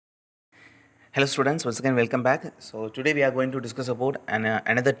Hello students, once again welcome back. So today we are going to discuss about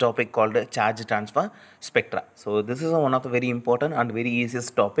another topic called charge transfer spectra. So this is one of the very important and very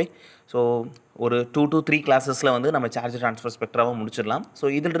easiest topic. So ஒரு 2 to 3 கிளாஸஸில் வந்து நம்ம charge transfer ஸ்பெக்ட்ராவை முடிச்சிடலாம். So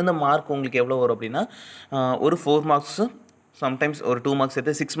இதிலிருந்து mark உங்களுக்கு எவ்வளோ வரும் அப்படின்னா ஒரு 4 மார்க்ஸு சம்டைம்ஸ் ஒரு 2 மார்க்ஸ்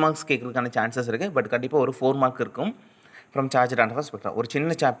எடுத்து 6 மார்க்ஸ் கேட்குறதுக்கான சான்சஸ் இருக்குது. பட் கண்டிப்பாக ஒரு 4 மார்க் இருக்கும் ஃப்ரம் சார்ஜ் ட்ரான்ஸ்ஃபர் ஸ்பெக்ட்ரா. ஒரு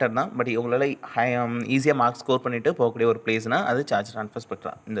சின்ன சாப்டர் தான், பட் உங்களால் ஈஸியாக மார்க் ஸ்கோர் பண்ணிவிட்டு போகக்கூடிய ஒரு பிளேஸ்னால் அது சார்ஜ் ட்ரான்ஸ்ஃபர்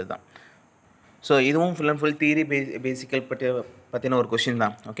ஸ்பெக்ட்ரா இந்த தான். ஸோ இதுவும் full and full theory physical பற்றின ஒரு கொஷின்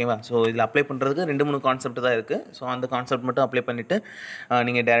தான், ஓகேவா? ஸோ இதில் அப்ளை பண்ணுறதுக்கு 2-3 கான்செப்ட் தான் இருக்குது. ஸோ அந்த கான்செப்ட் மட்டும் அப்ளை பண்ணிவிட்டு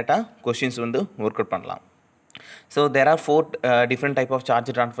நீங்கள் டேரெக்டாக கொஷின்ஸ் வந்து ஒர்க் அவுட் பண்ணலாம். So there are 4 different type of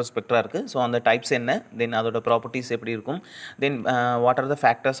charge transfer spectra இருக்குது. ஸோ அந்த டைப்ஸ் என்ன, தென் அதோட ப்ராப்பர்ட்டிஸ் எப்படி இருக்கும், then what are the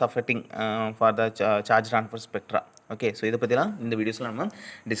factors affecting for the charge transfer spectra. Okay, so இதை பற்றிலாம் இந்த வீடியோஸில் நம்ம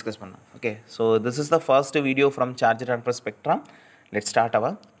டிஸ்கஸ் பண்ணலாம். Okay, so this is the first video from charge transfer spectra. Let's start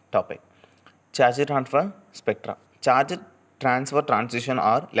our topic. Charge transfer spectra. Charge transfer transition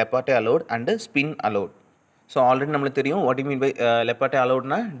are Lepate allowed and spin allowed. So already நம்மளுக்கு தெரியும் what you mean by Lepate allowed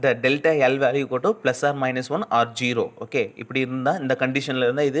na the delta L value equal to plus or minus 1 or 0. Okay, இப்படி இருந்தால் இந்த கண்டிஷனில்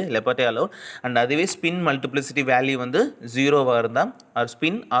இருந்தால் இது Lepate allowed, and அதுவே spin multiplicity value வந்து 0வாக இருந்தால் ஆர்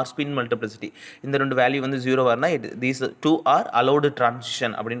ஸ்பின் மல்டிப்ளிசிட்டி இந்த ரெண்டு வேல்யூ வந்து 0வாக இருந்தால் these two are allowed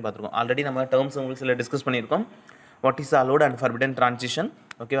transition அப்படின்னு பார்த்துருக்கோம். ஆல்ரெடி நம்ம டேர்ம்ஸ் உங்களுக்கு சில டிஸ்கஸ் பண்ணியிருக்கோம். What is the allowed and forbidden transition?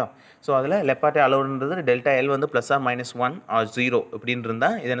 ஓகேவா? ஸோ அதில் லெப்பாட்டே அலோடுன்றது டெல்டா எல் வந்து ப்ளஸ் ஆர் மைனஸ் 1 ஆர் 0 இப்படின்னு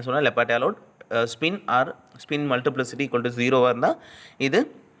இருந்தால் இது என்ன சொன்னால் லெப்பாட்டே allot. Spin multiplicity equal to 0வாக இருந்தால் இது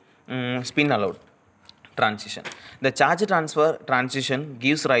spin allot transition. The charge transfer transition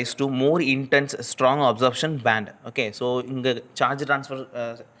gives rise to more intense strong absorption band. Okay, so இங்கே சார்ஜ் ட்ரான்ஸ்ஃபர்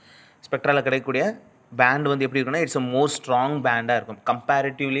ஸ்பெக்ட்ராவில் கிடைக்கக்கூடிய பேண்ட் வந்து எப்படி இருக்குன்னா இட்ஸ் அ மோர் ஸ்ட்ராங் பேண்டாக இருக்கும்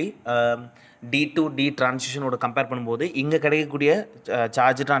comparatively D to D ட்ரான்சிஷனோட compare பண்ணும்போது இங்கே கிடைக்கக்கூடிய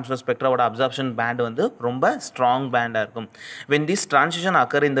சார்ஜ் ட்ரான்ஸ்ஃபர் ஸ்பெக்ட்ராவோட அப்சார்ப்ஷன் பேண்ட் வந்து ரொம்ப ஸ்ட்ராங் பேண்டாக இருக்கும். when this transition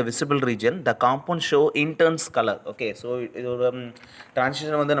occur in the visible region the compound show intense color. Okay, so இதோட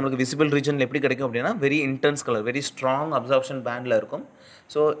ட்ரான்சிஷன் வந்து நம்மளுக்கு விசிபிள் ரீஜனில் எப்படி கிடைக்கும் அப்படின்னா very intense colour, very strong absorption பேண்டில் இருக்கும்.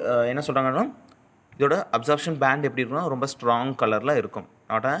 ஸோ என்ன சொல்கிறாங்கன்னா இதோட அப்சார்ப்ஷன் பேண்ட் எப்படி இருக்குன்னா ரொம்ப ஸ்ட்ராங் கலரில் இருக்கும்,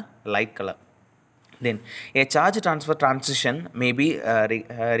 not a light colour. Then a charge transfer transition may be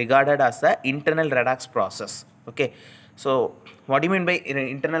regarded as the internal redox process. Okay, so what do you mean by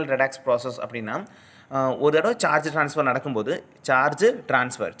internal redox process அப்படின்னா ஒரு தடவை சார்ஜ் ட்ரான்ஸ்ஃபர் நடக்கும்போது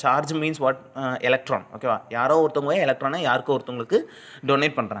charge means what electron. ஓகேவா? யாரோ ஒருத்தவங்க எலக்ட்ரானை யாருக்கோ ஒருத்தவங்களுக்கு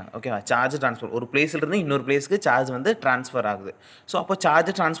டொனேட் பண்ணுறாங்க. ஓகேவா? சார்ஜ் ட்ரான்ஸ்ஃபர் ஒரு பிளேஸ்லேருந்து இன்னொரு பிளேஸ்க்கு சார்ஜ் வந்து ட்ரான்ஸ்ஃபர் ஆகுது. ஸோ அப்போ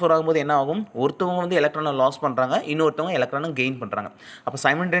சார்ஜ் ட்ரான்ஸ்ஃபர் ஆகும்போது என்ன ஆகும், ஒருத்தவங்க வந்து எலக்ட்ரானை லாஸ் பண்ணுறாங்க, இன்னொருத்தவங்க எலக்ட்ரானை கெயின் பண்ணுறாங்க. அப்போ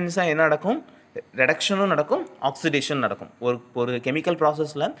சைமல்டேனியஸாக என்ன நடக்கும், ரெடக்ஷனும் நடக்கும், ஆக்சிடேஷன் நடக்கும். ஒரு கெமிக்கல்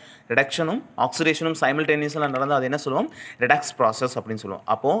ப்ராசஸில் ரெடக்ஷனும் ஆக்சிடேஷனும் சைமல்டேனியஸில் நடந்தால் அது என்ன சொல்லுவோம், ரெடாக்ஸ் ப்ராசஸ் அப்படின்னு சொல்லுவோம்.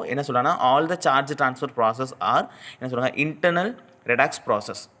 அப்போது என்ன சொல்கிறாங்கன்னா all the charge transfer process R என்ன சொல்கிறாங்க இன்டர்னல் ரெடாக்ஸ்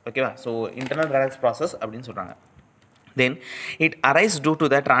ப்ராசஸ். ஓகேவா? ஸோ இன்டர்னல் ரெடாக்ஸ் ப்ராசஸ் அப்படின்னு சொல்கிறாங்க. Then it arises due to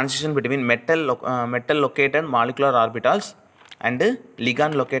the transition between metal located molecular orbitals and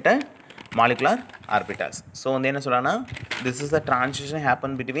ligand located molecular orbitals. So வந்து என்ன சொல்கிறாங்கன்னா this is the transition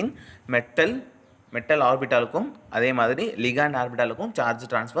happen between metal ஆர்பிட்டாலுக்கும் அதே மாதிரி ligand ஆர்பிட்டாலுக்கும் charge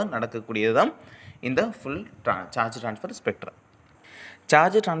transfer நடக்கக்கூடியது தான் இந்த full charge transfer spectra.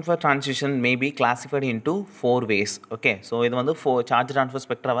 Charge transfer transition may be classified into 4 ways. Okay, so இது வந்து சார்ஜ் ட்ரான்ஸ்ஃபர்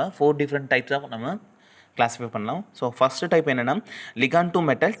ஸ்பெக்ட்ராவை 4 டிஃப்ரெண்ட் டைப்ஸாக நம்ம கிளாஸிஃபை பண்ணலாம். ஸோ ஃபஸ்ட்டு டைப் என்னென்னா ligand to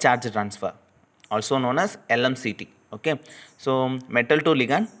metal charge transfer, also known as LMCT. Okay, so metal to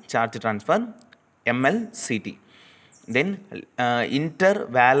ligand charge transfer MLCT. Then inter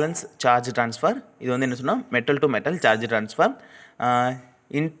valence charge transfer, இது வந்து என்ன சொன்னால் metal to metal charge transfer.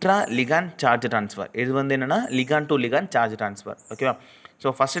 Intra ligand charge transfer, இது வந்து என்னென்னா ligand to ligand charge transfer. ஓகேவா?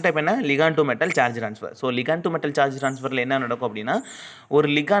 So first type என்ன ligand to metal charge transfer. So ligand to metal charge ட்ரான்ஸ்ஃபரில் என்ன நடக்கும் அப்படின்னா ஒரு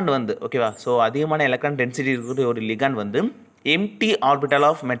லிகாண்ட் வந்து ஓகேவா, ஸோ அதிகமான எலக்ட்ரான் டென்சிட்டி இருக்கிற ஒரு லிகாண்ட் வந்து எம்டி ஆர்பிட்டல்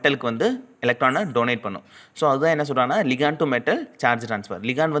ஆஃப் மெட்டலுக்கு வந்து எலக்ட்ரானை டொனேட் பண்ணும். ஸோ அதுதான் என்ன சொல்கிறாங்கன்னா ligand to metal charge transfer.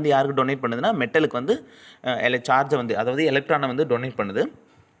 Ligand வந்து யாருக்கு டொனேட் பண்ணுதுன்னா மெட்டலுக்கு வந்து சார்ஜை வந்து அதாவது எலக்ட்ரானை வந்து டொனேட் பண்ணுது.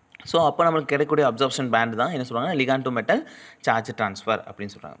 ஸோ அப்போ நம்மளுக்கு கிடைக்கக்கூடிய அப்சார்ப்ஷன் பேண்ட் தான் என்ன சொல்கிறாங்க ligand to metal charge transfer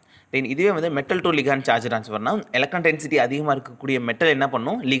அப்படின்னு சொல்கிறாங்க. தென் இதுவே வந்து metal to ligand charge ட்ரான்ஸ்ஃபர்னா electron density அதிகமாக இருக்கக்கூடிய மெட்டல் என்ன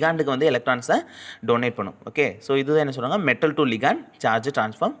பண்ணும், லிகாண்டுக்கு வந்து எலக்ட்ரான்ஸை டொனேட் பண்ணும். ஓகே, ஸோ இதுதான் என்ன சொல்கிறாங்க metal to ligand charge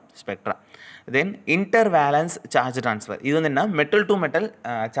transfer spectra. Then inter valence charge transfer, இது வந்து என்ன metal to metal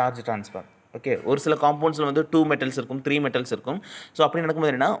charge transfer. Okay ஒரு சில காம்பவுண்ட்ஸில் வந்து 2 மெட்டல்ஸ் இருக்கும் 3 மெட்டல்ஸ் இருக்கும் ஸோ அப்படி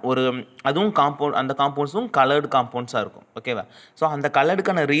நடக்கும்போது என்னன்னா ஒரு அதுவும் காம்பவுண்ட் அந்த காம்பவுண்ட்ஸும் கலர்டு காம்பவுண்ட்ஸாக இருக்கும் ஓகேவா ஸோ அந்த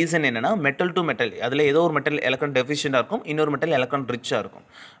கலர்டுக்கான ரீசன் என்னென்னா மெட்டல் டு மெட்டல் அதில் ஏதோ ஒரு மெட்டல் எலக்ட்ரான் டெஃபிஷியண்டாக இருக்கும் இன்னொரு மெட்டல் எலக்ட்ரான் ரிச்சாக இருக்கும்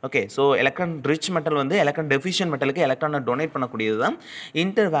okay so electron rich metal வந்து எலக்ட்ரான் டெஃபிஷியன்ட் மெட்டலுக்கு எலக்ட்ரானை டொனேட் பண்ணக்கூடியது தான்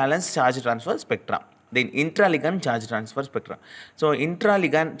இன்டர்வேலன்ஸ் charge transfer spectra then intra-ligand charge transfer spectra. So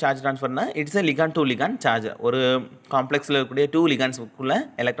intra-ligand charge transfer na it's a ligand to ligand charge. ஒரு காம்ப்ளெக்ஸில் இருக்கக்கூடிய 2 ligandsக்குள்ள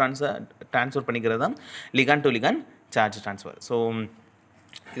எலக்ட்ரான்ஸை ட்ரான்ஸ்ஃபர் பண்ணிக்கிறது தான் ligand to ligand charge transfer. So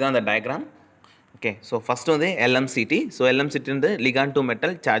இதுதான் அந்த டயக்ராம் ஓகே ஸோ ஃபஸ்ட்டு வந்து LMCT. So LMCT வந்து ligand to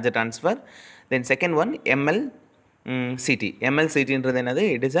metal charge transfer. Then second one MLCT. MLCTன்றது என்னது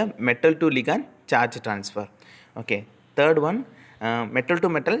it is a metal to ligand charge transfer. Okay. Third one metal to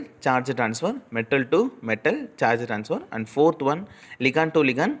metal charge transfer, metal to metal charge transfer, and fourth one ligand to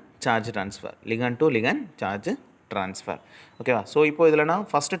ligand charge transfer, ligand to ligand charge transfer. Okay va. So இப்போ இதல நான்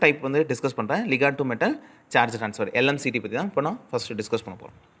first type வந்து discuss பண்றேன் ligand to metal charge transfer LMCT பத்தி தான் இப்போ நான் first discuss பண்ண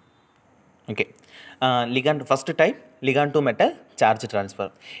போறோம். Okay, ligand first type ligand to metal charge transfer.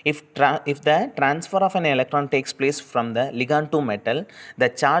 If the transfer of an electron takes place from the ligand to metal, the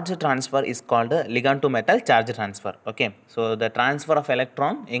charge transfer is called ligand to metal charge transfer. Okay, so the transfer of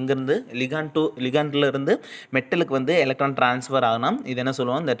electron எங்கிருந்து ligandல இருந்து மெட்டலுக்கு வந்து electron transfer ஆகணும். இது என்ன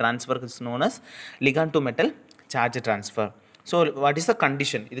சொல்லுவோம், the transfer is known as ligand to metal charge transfer. So what is the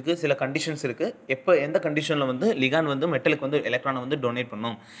condition, இதுக்கு சில conditions இருக்குது. எப்போ எந்த கண்டிஷனில் வந்து லிகான் வந்து மெட்டலுக்கு வந்து எலக்ட்ரானை வந்து டொனேட்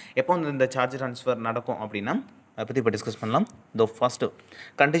பண்ணும், எப்போ வந்து இந்த சார்ஜ் ட்ரான்ஸ்ஃபர் நடக்கும் அப்படின்னா அதை பற்றி இப்போ டிஸ்கஸ் பண்ணலாம். The first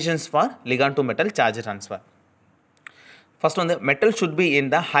conditions for லிகான் to metal charge transfer. First வந்து metal should be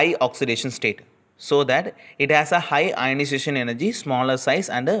in the high oxidation state so that it has a high ionization energy, smaller size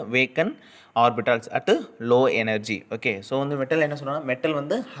and vacant orbitals at low energy. Okay, so on the metal என்ன சொல்றாங்க, metal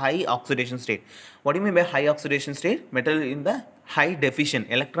வந்து high oxidation state. What do you mean by high oxidation state? Metal in the high deficient,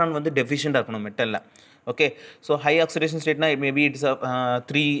 electron வந்து deficient இருக்கணும் மெட்டல்ல. Okay, so high oxidation state na maybe it's a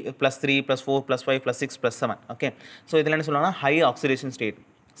 3 plus 3 plus 4 plus 5 plus 6 plus 7. Okay, so இதெல்லாம் என்ன சொல்றாங்க, high oxidation state.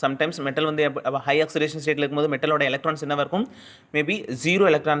 Sometimes metal வந்து high oxidation ஸ்டேட்டில் இருக்கும்போது மெட்டலோட electrons என்னவாக இருக்கும், மேபி 0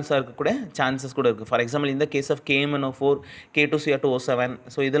 எலக்ட்ரான்ஸாக இருக்கக்கூட சான்சஸ் கூட இருக்குது. ஃபார் எக்ஸாம்பிள் இந்த case of KMnO4 K2Cr2O7.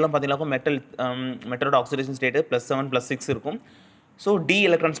 So இதெல்லாம் பார்த்தீங்கன்னா மெட்டலோட ஆக்சிடேஷன் ஸ்டேட்டு +7 +6 இருக்கும். ஸோ டி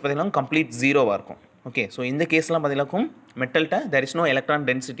எலக்ட்ரான்ஸ் பார்த்தீங்கன்னா கம்ப்ளீட் 0வாக இருக்கும். ஓகே, ஸோ இந்த கேஸ்லாம் பார்த்தீங்கன்னா மெட்டல்கிட்ட there is no electron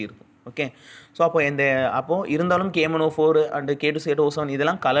density இருக்கும். ஓகே, ஸோ அப்போது இருந்தாலும் KMnO4 அண்டு K2Cr2O7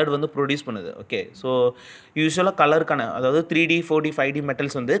 இதெல்லாம் கலர் வந்து ப்ரொடியூஸ் பண்ணுது. ஓகே, ஸோ யூஸ்வலாக கலருக்கான அதாவது 3D 4D 5D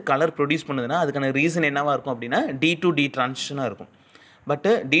மெட்டல்ஸ் வந்து கலர் ப்ரொடியூஸ் பண்ணுதுன்னா அதுக்கான ரீசன் என்னவாக இருக்கும் அப்படின்னா D to D ட்ரான்சிஷனாக இருக்கும். But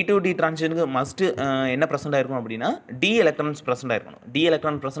D to D ட்ரான்சிஷனுக்கு must என்ன ப்ரெசென்ட் ஆகிருக்கும் அப்படின்னா D electrons present ஆகிருக்கணும். D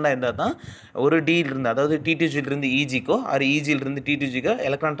electron present ஆயிருந்தால் தான் ஒரு டியிலிருந்து அதாவது T2Gலிருந்து EGக்கோ அது EGலிருந்து T2Gக்கோ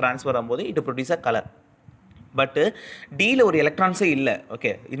எலக்ட்ரான் ட்ரான்ஸ்ஃபர் ஆகும்போது இட் ப்ரொடியூஸ் அ கலர். பட்டு டியில் ஒரு எலக்ட்ரான்ஸே இல்லை. ஓகே,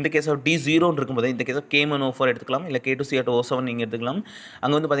 இந்த கேஸ் ஆஃப் D0 இருக்கும்போது இந்த கேஸ் ஆஃப் KMnO4 எடுத்துக்கலாம், இல்லை K2Cr2O7 நீங்கள் எடுத்துக்கலாம்.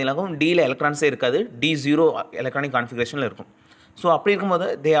 அங்கே வந்து பார்த்தீங்கன்னா டியில் எலக்ட்ரான்ஸே இருக்காது, D0 எலக்ட்ரானிக் கான்ஃபிகரேஷனில் இருக்கும். ஸோ அப்படி இருக்கும்போது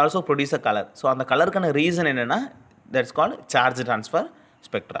they also produce a colour. So அந்த கலருக்கான ரீசன் என்னென்னா that's called charge transfer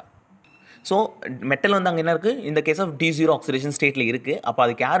spectra. So metal வந்து அங்கே என்ன இருக்குது, இந்த கேஸ் ஆஃப் D0 ஆக்சிடேஷன் ஸ்டேட்டில் இருக்குது. அப்போ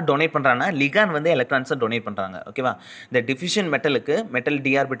அதுக்கு யார் டொனேட் பண்ணுறாங்கன்னா லிகான் வந்து எலக்ட்ரான்ஸை டொனேட் பண்ணுறாங்க. ஓகேவா, இந்த டிஃபிஷியன்ட் மெட்டலுக்கு மெட்டல்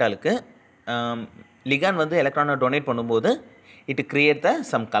D ஆர்பிட்டாலுக்கு லிகான் வந்து எலக்ட்ரானை டொனேட் பண்ணும்போது it create the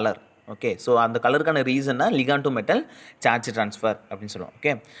some colour. Okay, so அந்த கலருக்கான ரீசன்னா லிகான் டு மெட்டல் சார்ஜ் ட்ரான்ஸ்ஃபர் அப்படின்னு சொல்லுவோம்.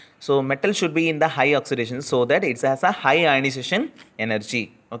 Okay, so metal should be in the high oxidation so that it's has a high ionisation energy.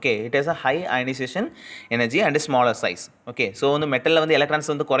 Okay, it has a high ionisation energy and smaller size. Okay, so வந்து மெட்டலில் வந்து electrons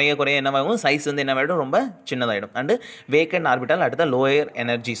வந்து குறைய என்னவாகும், size வந்து என்னவாயிடும், ரொம்ப சின்னதாகிடும். And வேக்கன் orbital அடுத்த lower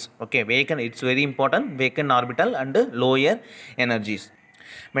energies. Okay, வேக்கன் it's very important, வேக்கன் orbital and lower energies.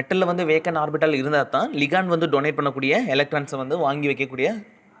 மெட்டலில் வந்து வேக்கன் orbital இருந்தால் தான் லிகான் வந்து டொனேட் பண்ணக்கூடிய எலக்ட்ரான்ஸை வந்து வாங்கி வைக்கக்கூடிய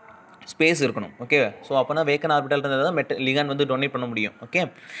ஸ்பேஸ் இருக்கணும். ஓகே, ஸோ அப்போனா வேக்கன் ஆர்பிட்டல் இருந்தால் தான் லிகான் வந்து டொனேட் பண்ண முடியும். Okay,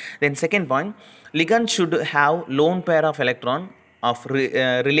 then second point, லிகான் should have lone pair of electron of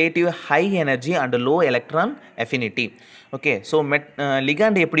relative high energy and low electron affinity. Okay, so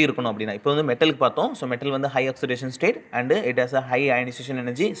ligand எப்படி இருக்கணும் அப்படின்னா இப்போ வந்து மெட்டலுக்கு பார்த்தோம். ஸோ மெட்டல் வந்து high oxidation state and it has a high ionisation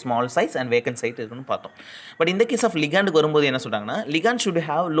energy, small size and வேக்கன் side இருக்குன்னு பார்த்தோம். But இந்த கேஸ் ஆஃப் லிகாண்டுக்கு வரும்போது என்ன சொல்கிறாங்கன்னா, ligand should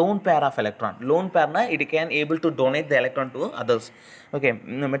have lone pair of electron. Loan பேர்னா it can able to donate the electron to others. Okay,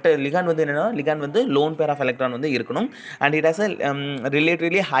 ligand வந்து என்னென்னா ligand வந்து லோன் பேர் ஆஃப் எலக்ட்ரான் வந்து இருக்கணும் and it has a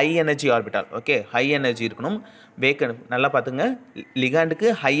relatively high energy orbital. Okay, high energy இருக்கணும். வேக்கன் நல்லா பார்த்துங்க, லிகாண்டுக்கு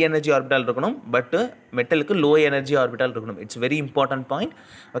high energy orbital இருக்கணும், பட் மெட்டலுக்கு லோ எனர்ஜி ஆர்பிட்டால் இருக்கணும். It's very important point.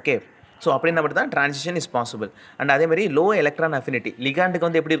 Okay, so அப்படின்னா மட்டும் தான் ட்ரான்சிஷன் இஸ் பாசிபிள். அண்ட் அதே மாதிரி லோ எலக்ட்ரான் அஃபினிட்டி, லிகாண்டுக்கு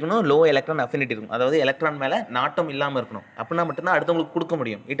வந்து எப்படி இருக்கணும், லோ எலக்ட்ரான் அஃபினிட்டி இருக்கும், அதாவது எலக்ட்ரான் மேலே நாட்டம் இல்லாமல் இருக்கணும். அப்படின்னா மட்டும்தான் அடுத்தவங்களுக்கு கொடுக்க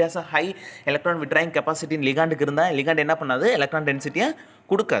முடியும். It has a high electron withdrawing capacity லிகாண்டுக்கு இருந்தால் லிகாண்ட் என்ன பண்ணாது, எலக்ட்ரான் டென்சிட்டியை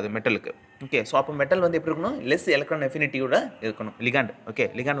கொடுக்காது மெட்டலுக்கு. ஓகே, ஸோ அப்போ மெட்டல் வந்து எப்படி இருக்கணும், லெஸ் எலக்ட்ரான் அஃபினிட்டியோட இருக்கணும் லிகாண்ட். ஓகே,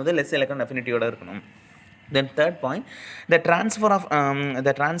 லிகாண்ட் வந்து லெஸ் எலக்ட்ரான் அஃபினிட்டியோட இருக்கணும். Then third point, the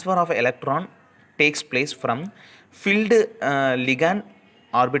transfer of electron takes place from filled ligand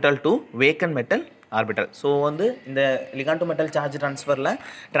orbital to vacant metal orbital. So வந்து இந்த ligand to metal charge transferல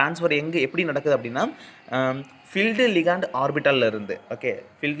transfer எங்கே எப்படி நடக்குது அப்படின்னா, ஃபில்டு லிகாண்ட் ஆர்பிட்டலில் இருந்து, ஓகே,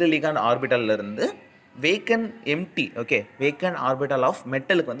 ஃபில்டு லிகாண்ட் ஆர்பிட்டலில் இருந்து வேக்கன் எம்டி, ஓகே, வேக்கன் ஆர்பிட்டல் ஆஃப்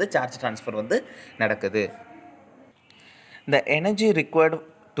மெட்டலுக்கு வந்து charge transfer வந்து நடக்குது. The energy required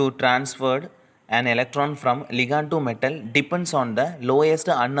to transfer an electron from ligand to metal depends on the lowest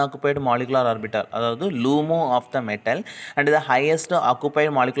unoccupied molecular orbital, அதாவது LUMO of the metal, and the highest occupied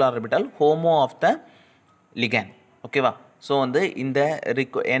molecular orbital HOMO of the ligand. ஓகேவா? So வந்து இந்த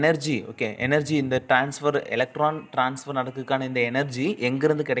energy, okay, energy இந்த transfer electron transfer நடக்குதுக்கான இந்த energy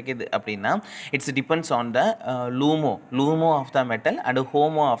எங்கேருந்து கிடைக்கிது அப்படின்னா, it's depends on the லூமோ of the metal and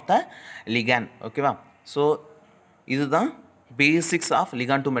homo of the ligand. ஓகேவா? So இதுதான் basics of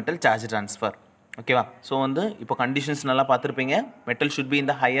ligand to metal charge transfer. ஓகேவா? ஸோ வந்து இப்போ கண்டிஷன்ஸ் நல்லா பார்த்துருப்பீங்க. Metal should be in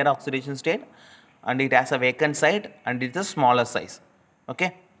the higher oxidation state and it has a vacant side and it's a smaller size. Okay,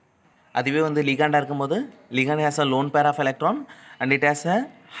 அதுவே வந்து லிகாண்டாக இருக்கும்போது ligand has a lone pair of electron and it has a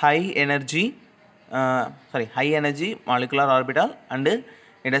high energy molecular orbital and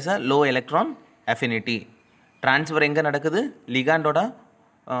it has a low electron affinity. Transfer எங்கே நடக்குது, லிகாண்டோட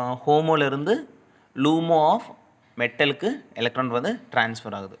ஹோமோலேருந்து லூமோ of மெட்டலுக்கு electron வந்து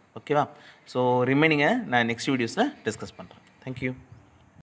transfer ஆகுது. ஓகேவா? So ரிமைனிங்கை நான் next வீடியோஸில் டிஸ்கஸ் பண்ணுறேன். தேங்க்யூ.